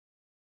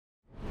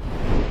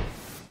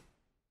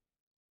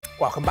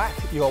Welcome back.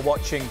 You're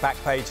watching Back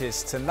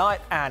Pages tonight,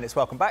 and it's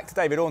welcome back to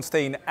David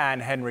Ornstein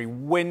and Henry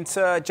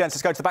Winter. Gents,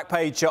 let's go to the back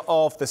page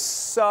of The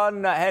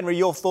Sun. Henry,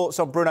 your thoughts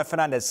on Bruno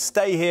Fernandes?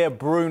 Stay here,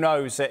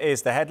 Bruno's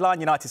is the headline.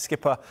 United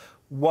skipper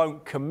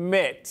won't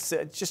commit.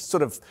 Just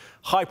sort of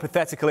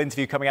hypothetical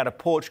interview coming out of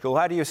Portugal.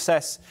 How do you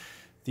assess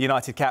the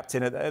United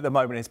captain at the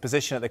moment, his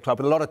position at the club?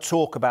 A lot of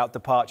talk about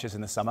departures in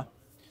the summer.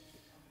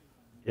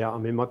 Yeah, I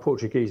mean, my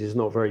Portuguese is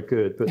not very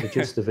good, but the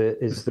gist of it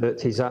is that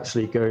he's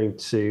actually going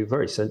to,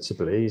 very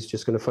sensibly, he's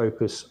just going to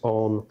focus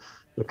on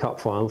the cup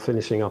final,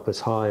 finishing up as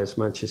high as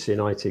Manchester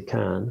United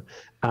can,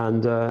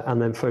 and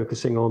then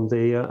focusing on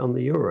the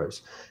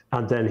Euros.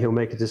 And then he'll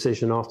make a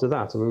decision after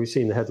that. I mean, we've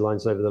seen the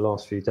headlines over the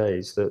last few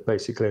days that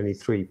basically only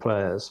 3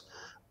 players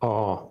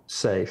are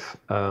safe: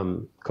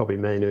 Kobbie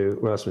Mainoo,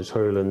 Rasmus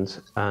Højlund,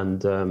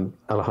 and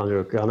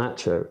Alejandro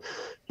Garnacho.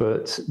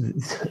 But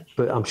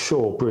I'm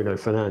sure Bruno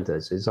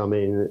Fernandes is. I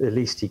mean, at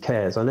least he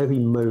cares. I know he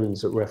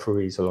moans at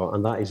referees a lot,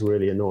 and that is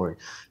really annoying.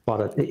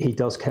 But he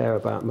does care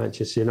about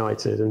Manchester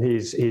United, and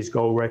his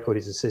goal record,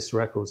 his assist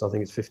records, I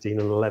think it's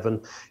 15 and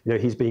 11. You know,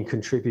 he's been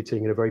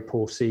contributing in a very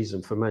poor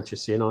season for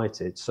Manchester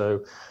United.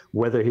 So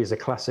whether he's a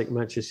classic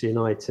Manchester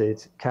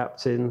United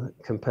captain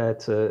compared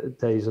to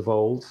days of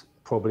old,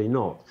 probably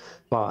not.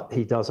 But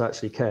he does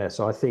actually care.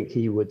 So I think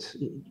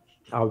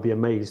I would be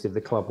amazed if the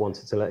club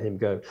wanted to let him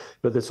go.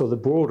 But the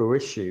broader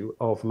issue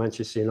of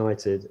Manchester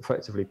United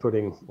effectively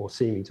putting or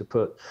seeming to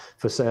put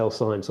for sale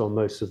signs on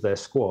most of their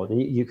squad, and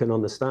you can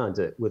understand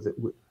it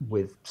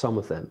with some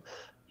of them.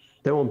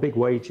 They're on big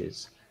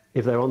wages.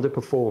 If they're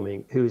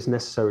underperforming, who is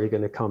necessarily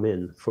going to come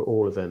in for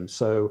all of them?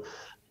 So,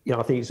 you know,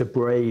 I think it's a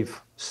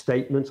brave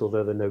statement,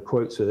 although there are no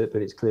quotes with it,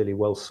 but it's clearly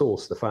well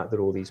sourced, the fact that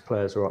all these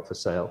players are up for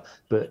sale.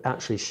 But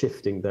actually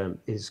shifting them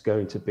is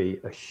going to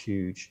be a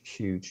huge,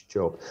 huge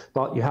job.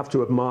 But you have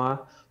to admire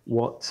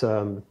what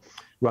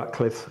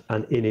Ratcliffe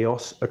and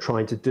Ineos are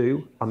trying to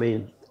do. I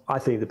mean, I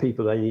think the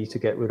people they need to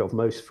get rid of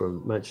most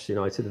from Manchester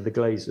United are the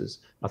Glazers.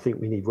 I think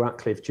we need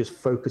Ratcliffe just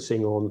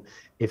focusing on,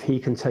 if he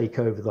can take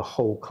over the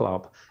whole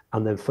club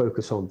and then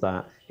focus on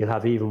that, you'll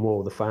have even more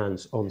of the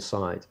fans on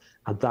side.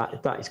 And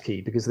that is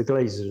key, because the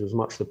Glazers are as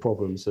much the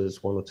problems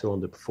as one or two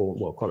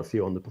quite a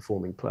few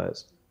underperforming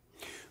players.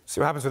 So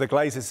what happens with the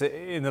Glazers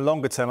in the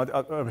longer term?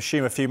 I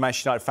assume a few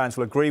Manchester United fans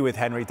will agree with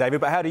Henry,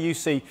 David, but how do you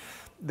see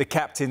the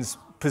captain's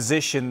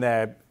position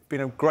there?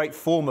 Been a great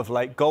form of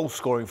late,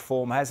 goal-scoring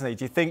form, hasn't he?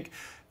 Do you think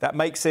that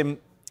makes him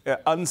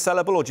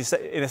unsellable, or do you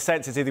say, in a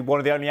sense, is he one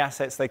of the only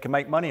assets they can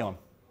make money on?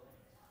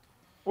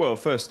 Well,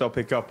 first I'll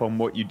pick up on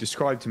what you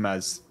described him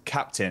as,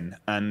 captain,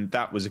 and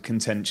that was a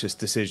contentious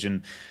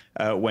decision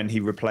when he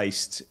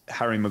replaced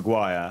Harry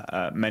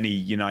Maguire. Many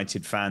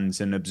United fans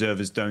and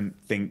observers don't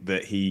think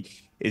that he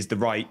is the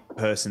right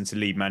person to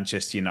lead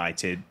Manchester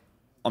United.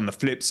 On the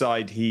flip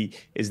side, he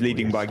is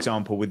leading by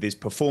example with his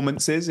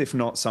performances, if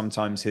not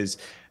sometimes his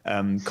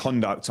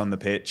conduct on the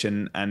pitch,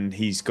 and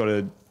he's got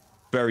a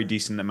very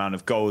decent amount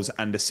of goals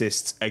and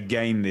assists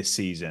again this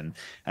season.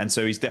 And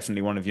so he's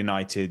definitely one of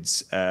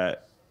United's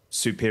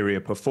superior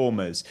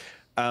performers.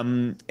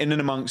 In and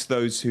amongst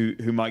those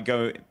who might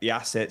go, the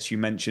assets you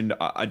mentioned,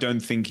 I don't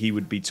think he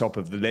would be top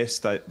of the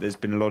list. There's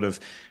been a lot of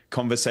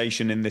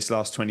conversation in this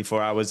last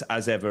 24 hours,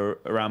 as ever,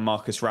 around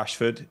Marcus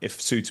Rashford. If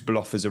suitable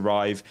offers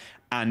arrive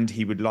and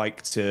he would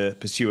like to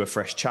pursue a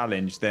fresh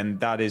challenge, then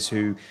that is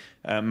who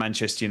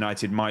Manchester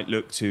United might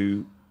look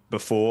to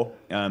before.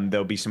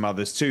 There'll be some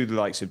others too, the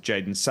likes of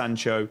Jadon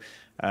Sancho,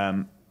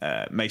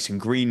 Mason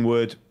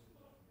Greenwood,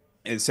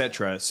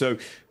 etc. So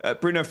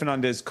Bruno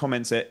Fernandes'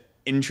 comments are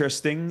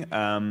interesting,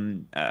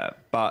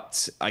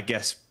 but I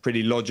guess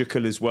pretty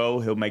logical as well.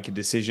 He'll make a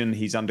decision.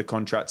 He's under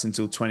contract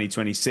until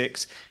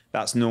 2026.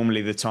 That's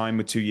normally the time,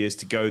 with 2 years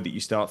to go, that you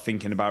start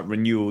thinking about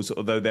renewals,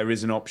 although there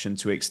is an option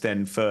to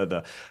extend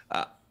further.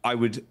 I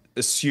would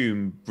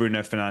assume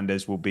Bruno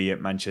Fernandes will be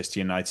at Manchester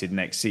United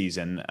next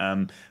season.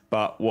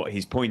 But what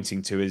he's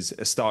pointing to is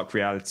a stark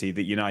reality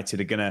that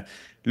United are going to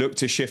look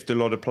to shift a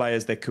lot of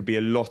players. There could be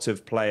a lot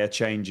of player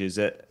changes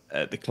at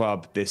the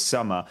club this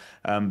summer.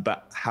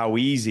 But how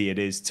easy it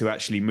is to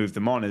actually move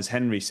them on, as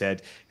Henry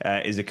said,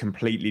 is a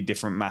completely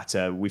different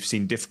matter. We've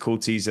seen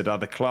difficulties at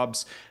other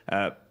clubs.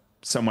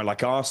 Somewhere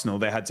like Arsenal,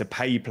 they had to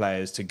pay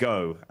players to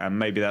go. And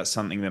maybe that's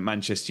something that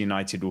Manchester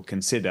United will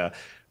consider.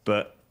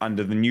 But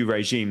under the new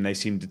regime, they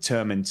seem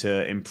determined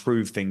to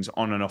improve things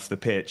on and off the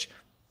pitch.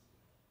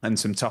 And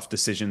some tough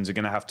decisions are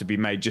going to have to be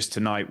made. Just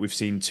tonight, we've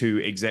seen 2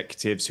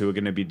 executives who are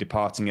going to be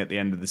departing at the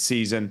end of the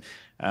season.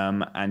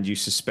 And you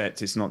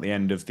suspect it's not the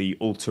end of the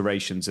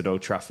alterations at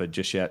Old Trafford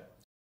just yet.